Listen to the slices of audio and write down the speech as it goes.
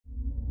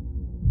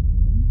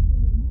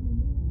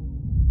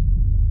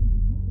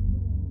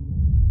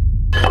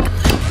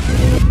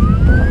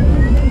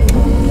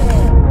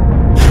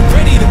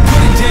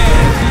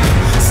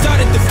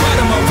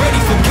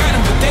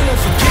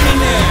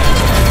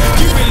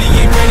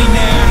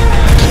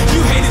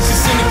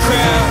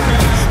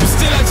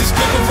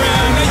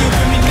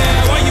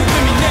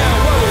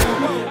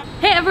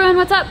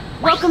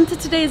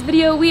today's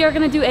video, we are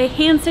gonna do a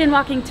handstand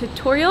walking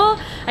tutorial.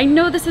 I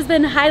know this has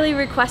been highly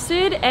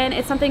requested and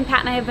it's something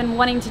Pat and I have been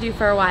wanting to do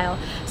for a while.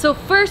 So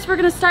first we're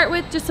gonna start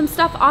with just some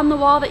stuff on the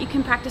wall that you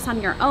can practice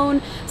on your own,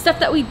 stuff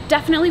that we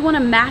definitely wanna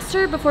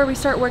master before we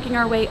start working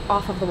our way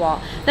off of the wall.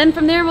 Then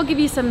from there we'll give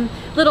you some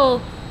little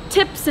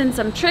tips and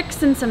some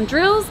tricks and some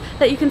drills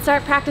that you can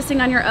start practicing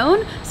on your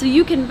own so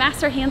you can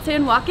master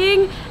handstand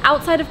walking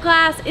outside of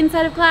class,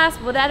 inside of class,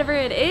 whatever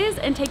it is,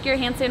 and take your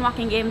handstand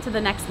walking game to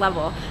the next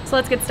level. So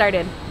let's get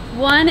started.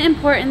 One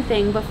important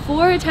thing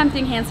before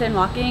attempting handstand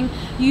walking,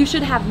 you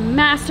should have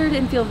mastered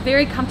and feel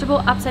very comfortable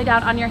upside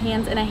down on your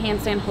hands in a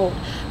handstand hold.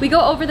 We go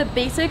over the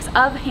basics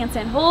of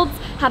handstand holds,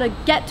 how to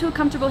get to a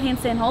comfortable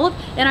handstand hold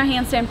in our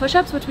handstand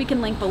push-ups, which we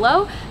can link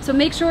below. So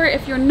make sure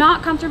if you're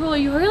not comfortable or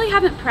you really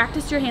haven't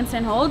practiced your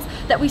handstand holds,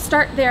 that we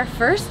start there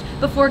first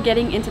before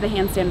getting into the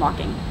handstand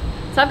walking.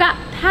 So I've got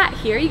Pat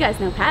here. You guys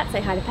know Pat.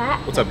 Say hi to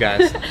Pat. What's up,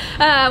 guys?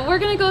 We're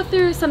gonna go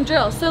through some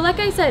drills. So like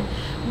I said,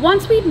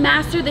 once we've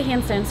mastered the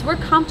handstands, we're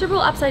comfortable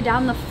upside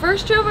down, the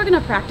first drill we're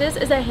gonna practice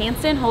is a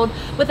handstand hold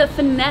with a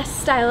finesse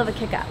style of a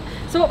kick up.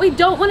 So what we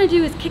don't wanna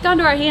do is kick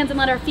onto our hands and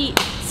let our feet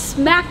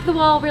smack the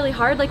wall really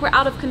hard like we're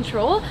out of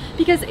control,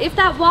 because if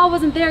that wall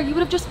wasn't there, you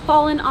would have just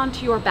fallen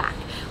onto your back.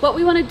 What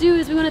we wanna do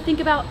is we wanna think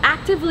about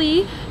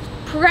actively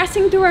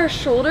pressing through our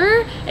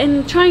shoulder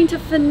and trying to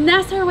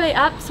finesse our way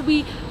up so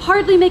we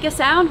hardly make a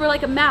sound. We're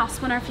like a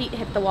mouse when our feet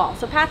hit the wall.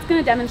 So Pat's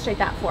gonna demonstrate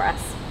that for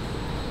us.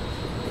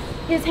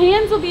 His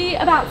hands will be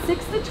about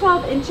 6 to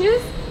 12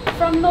 inches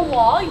from the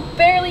wall. He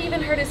barely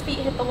even heard his feet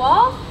hit the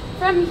wall.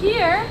 From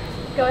here,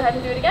 go ahead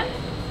and do it again.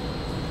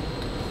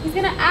 He's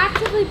gonna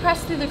actively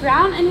press through the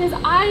ground and his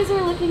eyes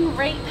are looking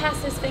right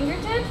past his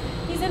fingertip.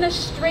 He's in a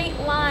straight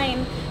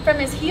line from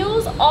his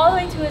heels all the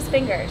way to his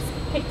fingers.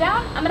 Kick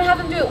down. I'm gonna have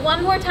him do it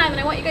one more time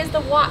and I want you guys to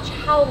watch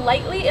how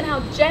lightly and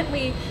how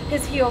gently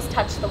his heels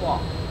touch the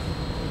wall.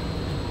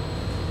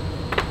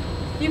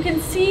 You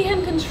can see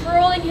him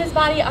controlling his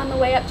body on the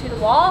way up to the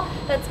wall.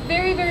 That's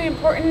very, very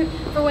important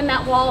for when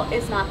that wall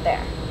is not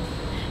there.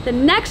 The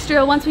next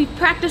drill, once we've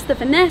practiced the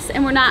finesse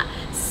and we're not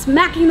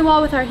smacking the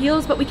wall with our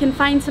heels, but we can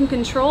find some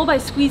control by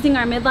squeezing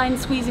our midline,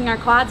 squeezing our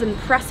quads, and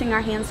pressing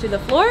our hands through the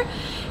floor,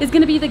 is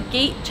gonna be the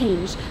gait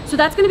change. So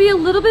that's gonna be a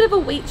little bit of a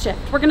weight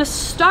shift. We're gonna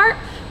start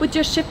with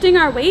just shifting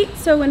our weight.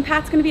 So when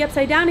Pat's gonna be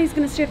upside down, he's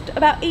gonna shift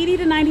about 80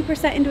 to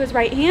 90% into his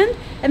right hand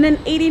and then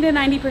 80 to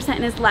 90%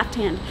 in his left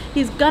hand.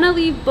 He's gonna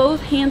leave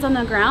both hands on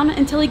the ground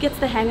until he gets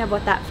the hang of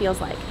what that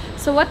feels like.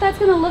 So what that's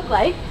gonna look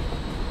like,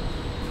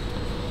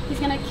 he's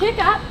gonna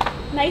kick up,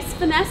 nice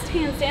finessed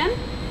handstand.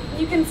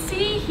 You can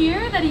see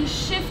here that he's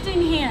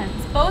shifting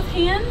hands. Both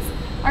hands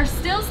are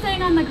still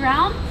staying on the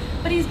ground,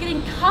 but he's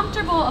getting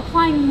comfortable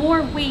applying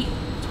more weight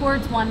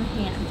towards one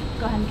hand.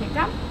 Go ahead and kick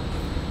down.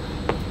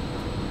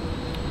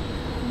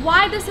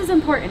 Why this is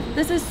important?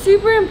 This is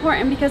super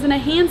important because in a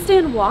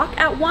handstand walk,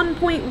 at one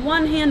point,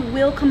 one hand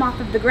will come off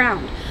of the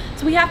ground.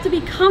 So we have to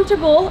be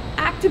comfortable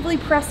actively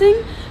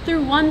pressing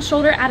through one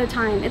shoulder at a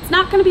time. It's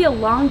not gonna be a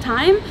long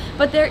time,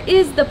 but there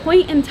is the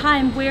point in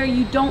time where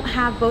you don't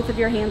have both of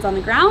your hands on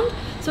the ground.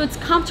 So it's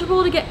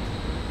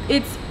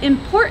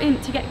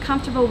important to get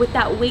comfortable with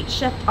that weight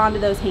shift onto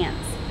those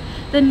hands.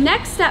 The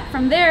next step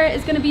from there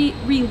is gonna be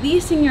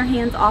releasing your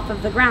hands off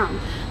of the ground.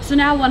 So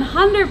now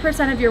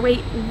 100% of your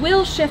weight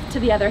will shift to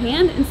the other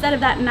hand instead of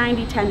that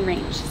 90-10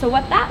 range. So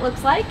what that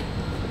looks like,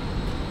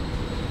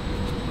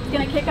 he's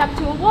gonna kick up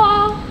to a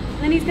wall,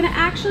 and then he's gonna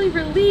actually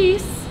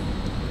release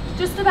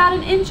just about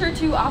an inch or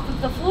two off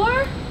of the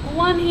floor,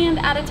 one hand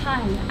at a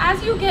time.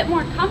 As you get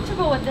more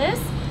comfortable with this,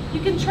 you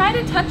can try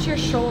to touch your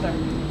shoulder.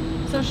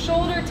 So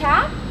shoulder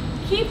tap,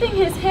 keeping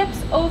his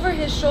hips over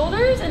his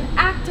shoulders and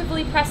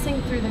actively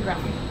pressing through the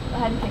ground. Go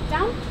ahead and kick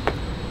down.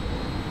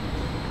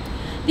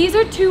 These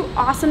are two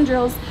awesome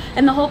drills,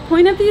 and the whole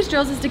point of these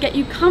drills is to get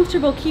you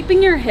comfortable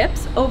keeping your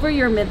hips over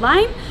your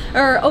midline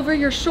or over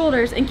your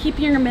shoulders and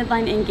keeping your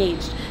midline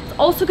engaged. It's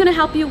also gonna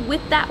help you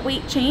with that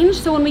weight change,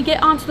 so when we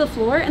get onto the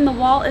floor and the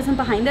wall isn't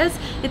behind us,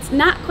 it's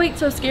not quite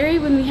so scary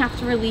when we have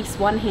to release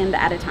one hand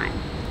at a time.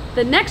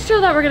 The next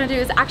drill that we're gonna do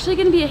is actually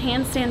gonna be a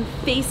handstand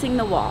facing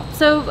the wall.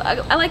 So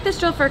I like this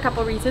drill for a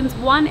couple reasons.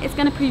 One, it's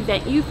gonna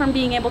prevent you from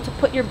being able to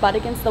put your butt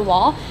against the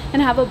wall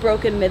and have a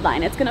broken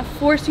midline. It's gonna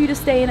force you to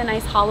stay in a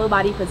nice hollow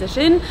body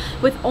position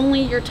with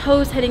only your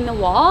toes hitting the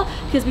wall,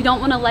 because we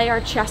don't wanna lay our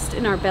chest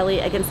and our belly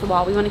against the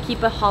wall. We wanna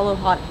keep a hollow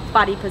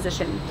body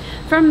position.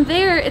 From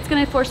there, it's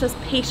gonna force us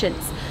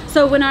patience.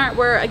 So when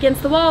we're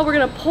against the wall, we're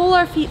gonna pull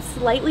our feet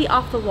slightly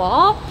off the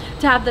wall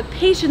to have the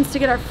patience to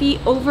get our feet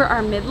over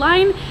our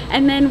midline.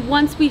 And then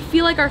once we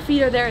feel like our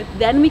feet are there,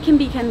 then we can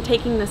begin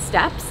taking the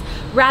steps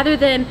rather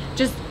than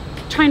just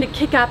trying to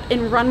kick up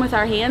and run with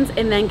our hands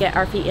and then get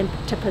our feet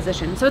into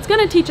position. So it's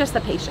gonna teach us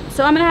the patience.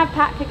 So I'm gonna have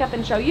Pat kick up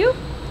and show you.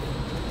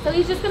 So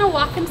he's just gonna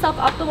walk himself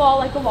up the wall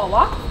like a wall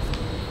walk.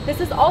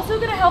 This is also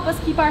gonna help us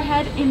keep our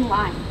head in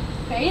line.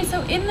 Okay,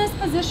 so in this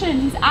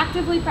position, he's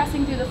actively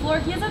pressing through the floor.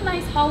 He has a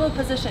nice hollow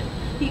position.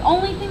 The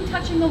only thing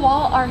touching the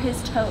wall are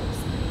his toes.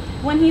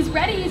 When he's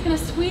ready, he's gonna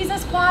squeeze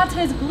his quads,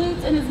 his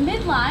glutes, and his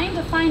midline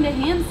to find a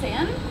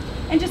handstand.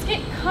 and just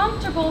get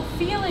comfortable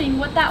feeling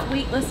what that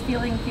weightless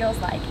feeling feels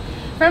like.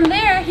 From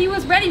there, he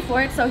was ready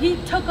for it, so he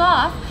took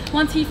off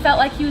once he felt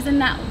like he was in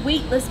that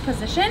weightless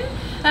position.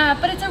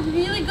 But it's a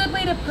really good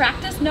way to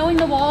practice knowing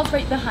the wall's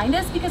right behind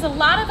us, because a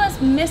lot of us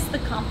miss the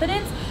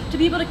confidence to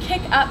be able to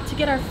kick up, to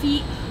get our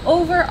feet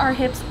over our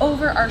hips,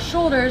 over our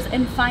shoulders,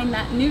 and find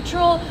that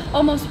neutral,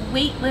 almost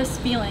weightless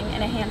feeling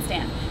in a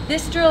handstand.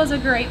 This drill is a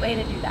great way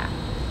to do that.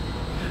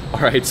 All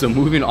right, so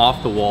moving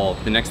off the wall,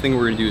 the next thing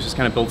we're gonna do is just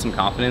kind of build some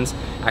confidence,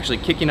 actually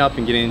kicking up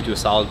and getting into a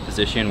solid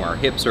position where our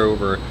hips are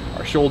over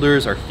our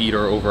shoulders, our feet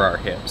are over our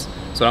hips.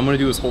 So what I'm gonna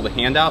do is hold a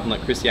hand out and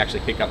let Christy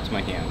actually kick up to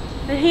my hand.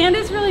 The hand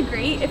is really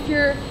great if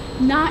you're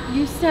not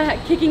used to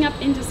kicking up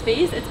into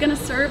space. It's gonna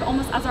serve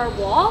almost as our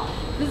wall.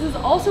 This is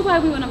also why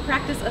we wanna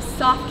practice a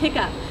soft kick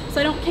up,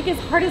 so I don't kick as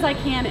hard as I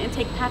can and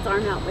take Pat's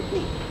arm out with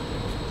me.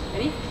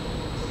 Ready?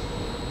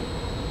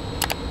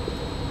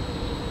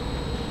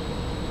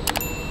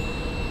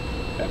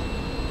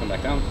 Come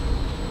back down.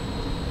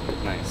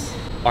 Nice.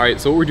 All right,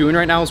 so what we're doing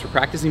right now is we're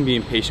practicing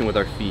being patient with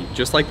our feet.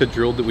 Just like the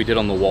drill that we did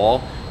on the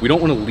wall, we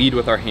don't want to lead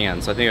with our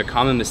hands. So I think a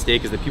common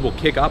mistake is that people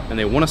kick up and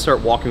they want to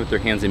start walking with their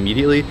hands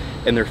immediately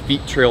and their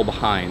feet trail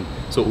behind.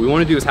 So what we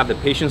want to do is have the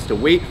patience to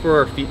wait for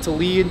our feet to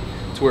lead,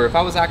 to where if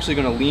I was actually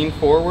going to lean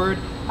forward,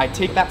 I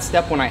take that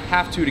step when I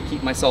have to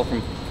keep myself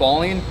from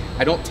falling.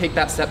 I don't take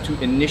that step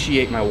to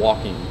initiate my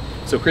walking.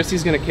 So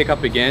Christy's gonna kick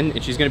up again,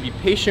 and she's gonna be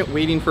patient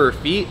waiting for her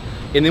feet,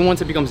 and then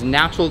once it becomes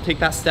natural to take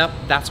that step,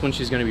 that's when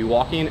she's gonna be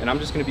walking, and I'm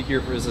just gonna be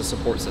here as a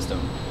support system.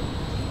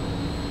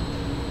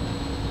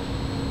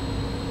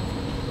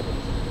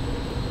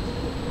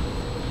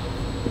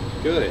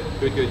 Good,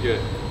 good, good, good.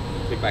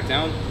 Kick back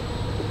down.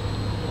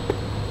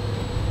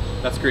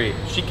 That's great.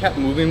 She kept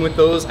moving with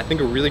those. I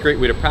think a really great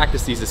way to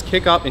practice these is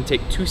kick up and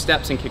take 2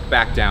 steps and kick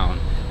back down.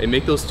 And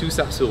make those 2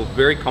 steps feel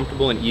very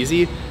comfortable and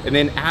easy, and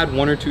then add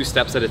 1 or 2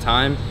 steps at a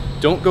time.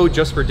 Don't go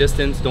just for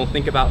distance. Don't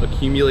think about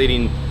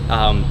accumulating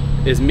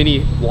as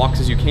many walks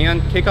as you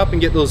can. Kick up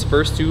and get those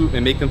first 2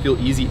 and make them feel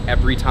easy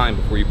every time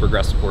before you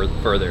progress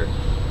further.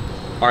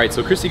 All right,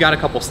 so Christy got a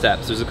couple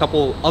steps. There's a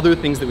couple other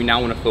things that we now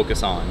want to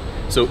focus on.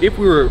 So if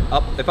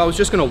I was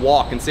just gonna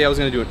walk and say I was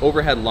gonna do an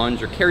overhead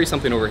lunge or carry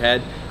something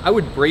overhead, I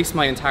would brace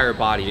my entire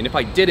body. And if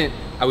I didn't,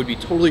 I would be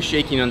totally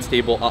shaky and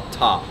unstable up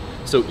top.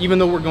 So even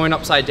though we're going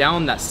upside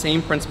down, that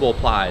same principle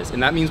applies.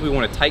 And that means we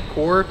want a tight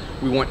core,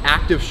 we want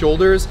active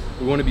shoulders,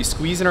 we want to be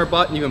squeezing our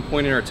butt and even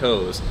pointing our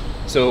toes.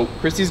 So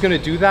Christy's gonna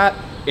do that,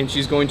 and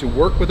she's going to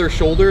work with her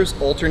shoulders,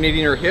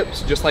 alternating her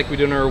hips, just like we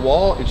did on our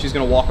wall, and she's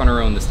gonna walk on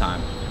her own this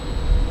time.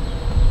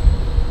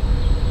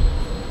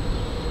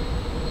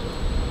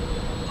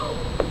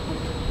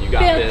 You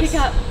got this.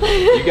 Kick up.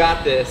 You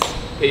got this.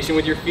 Patient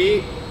with your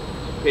feet.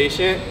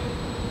 Patient,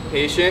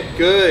 patient.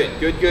 Good,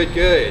 good, good,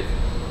 good.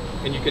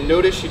 And you can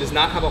notice she does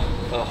not have a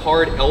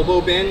hard elbow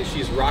bend.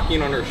 She's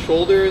rocking on her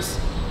shoulders.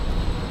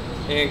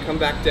 And come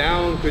back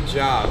down, good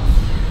job.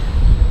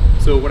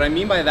 So what I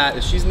mean by that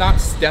is she's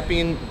not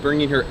stepping,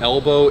 bringing her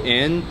elbow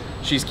in.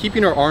 She's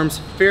keeping her arms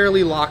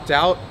fairly locked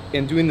out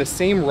and doing the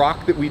same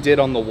rock that we did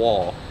on the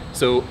wall.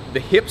 So the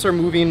hips are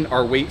moving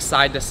our weight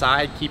side to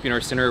side, keeping our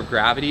center of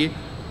gravity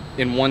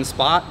in one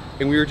spot,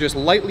 and we were just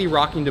lightly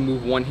rocking to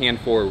move one hand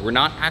forward. We're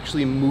not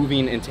actually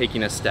moving and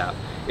taking a step.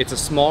 It's a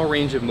small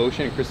range of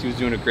motion, and Christy was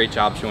doing a great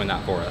job showing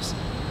that for us.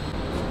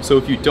 So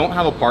if you don't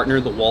have a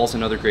partner, the wall's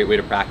another great way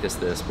to practice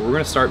this, but we're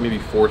gonna start maybe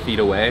 4 feet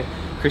away.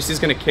 Christy's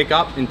gonna kick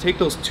up and take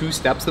those 2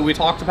 steps that we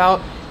talked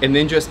about and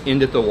then just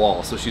end at the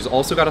wall. So she's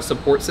also got a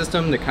support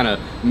system that kind of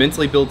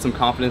mentally builds some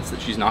confidence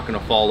that she's not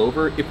gonna fall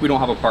over if we don't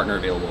have a partner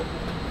available.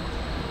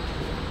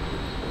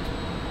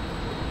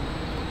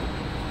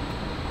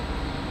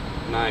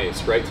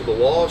 Nice, right to the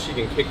wall. She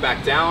can kick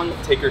back down,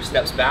 take her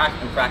steps back,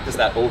 and practice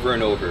that over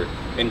and over.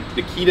 And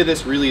the key to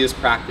this really is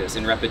practice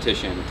and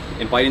repetition,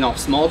 and biting off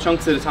small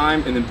chunks at a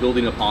time and then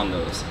building upon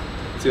those.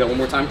 See that one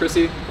more time,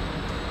 Chrissy?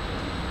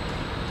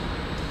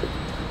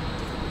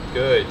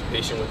 Good,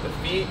 patient with the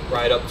feet,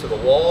 right up to the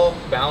wall,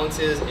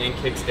 balances and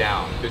kicks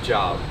down. Good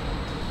job.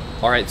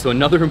 All right, so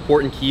another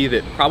important key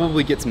that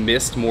probably gets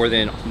missed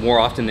more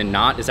often than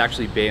not is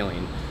actually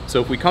bailing.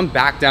 So if we come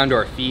back down to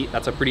our feet,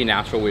 that's a pretty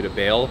natural way to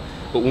bail.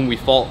 But when we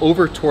fall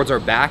over towards our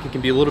back, it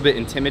can be a little bit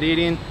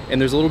intimidating, and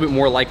there's a little bit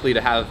more likely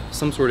to have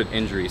some sort of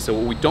injury. So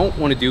what we don't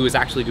want to do is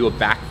actually do a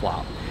back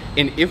flop.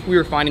 And if we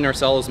are finding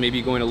ourselves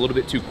maybe going a little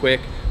bit too quick,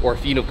 or our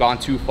feet have gone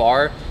too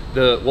far,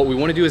 what we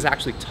want to do is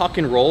actually tuck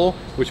and roll,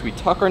 which we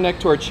tuck our neck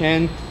to our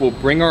chin, we'll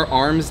bring our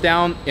arms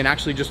down and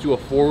actually just do a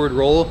forward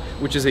roll,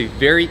 which is a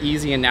very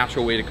easy and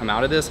natural way to come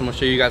out of this. I'm going to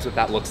show you guys what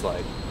that looks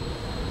like.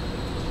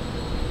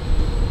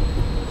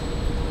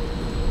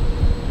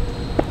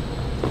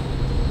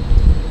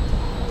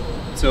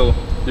 So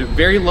they're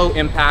very low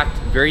impact,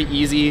 very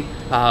easy.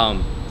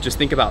 Just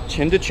think about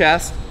chin to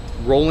chest,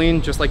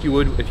 rolling just like you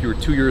would if you were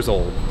 2 years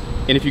old.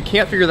 And if you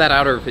can't figure that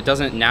out, or if it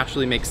doesn't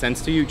naturally make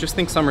sense to you, just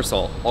think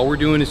somersault. All we're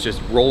doing is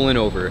just rolling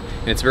over.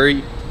 And it's a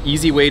very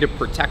easy way to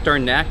protect our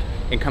neck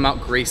and come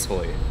out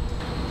gracefully.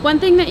 One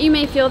thing that you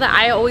may feel that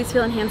I always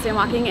feel in handstand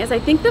walking is I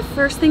think the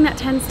first thing that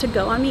tends to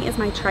go on me is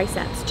my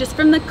triceps, just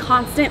from the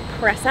constant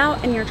press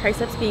out and your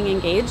triceps being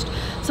engaged.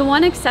 So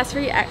one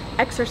accessory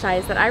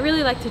exercise that I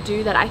really like to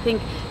do that I think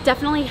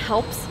definitely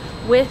helps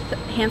with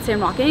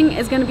handstand walking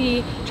is going to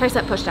be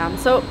tricep push down.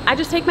 So I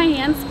just take my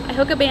hands, I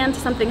hook a band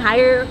to something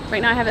higher.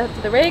 Right now I have it up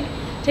to the rig.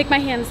 Take my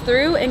hands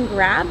through and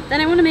grab.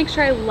 Then I want to make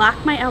sure I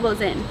lock my elbows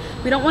in.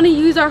 We don't want to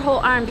use our whole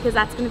arm because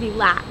that's going to be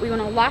lat. We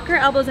want to lock our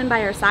elbows in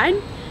by our side.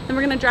 Then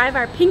we're going to drive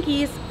our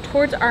pinkies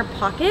towards our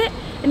pocket.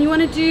 And you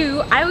want to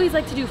do, I always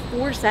like to do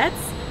 4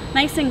 sets,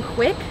 nice and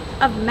quick,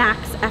 of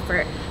max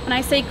effort. When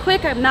I say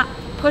quick, I'm not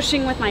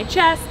pushing with my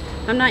chest,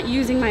 I'm not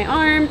using my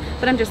arm,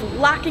 but I'm just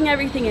locking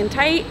everything in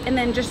tight and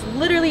then just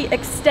literally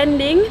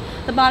extending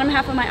the bottom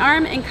half of my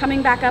arm and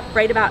coming back up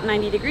right about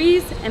 90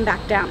 degrees and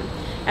back down.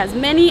 As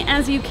many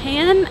as you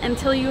can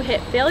until you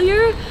hit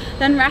failure,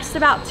 then rest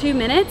about 2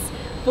 minutes,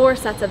 4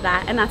 sets of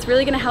that. And that's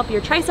really gonna help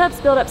your triceps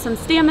build up some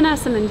stamina,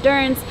 some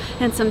endurance,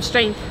 and some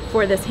strength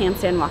for this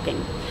handstand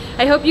walking.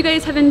 I hope you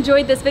guys have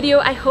enjoyed this video.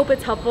 I hope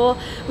it's helpful.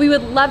 We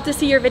would love to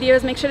see your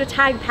videos. Make sure to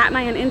tag Pat and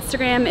I on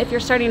Instagram if you're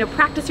starting to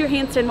practice your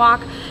handstand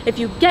walk, if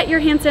you get your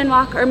handstand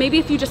walk, or maybe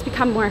if you just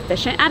become more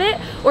efficient at it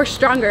or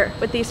stronger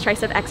with these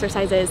tricep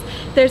exercises.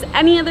 If there's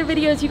any other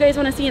videos you guys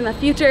want to see in the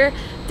future,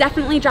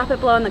 definitely drop it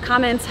below in the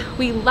comments.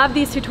 We love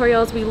these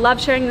tutorials. We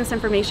love sharing this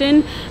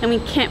information, and we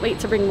can't wait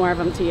to bring more of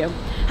them to you.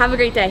 Have a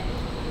great day.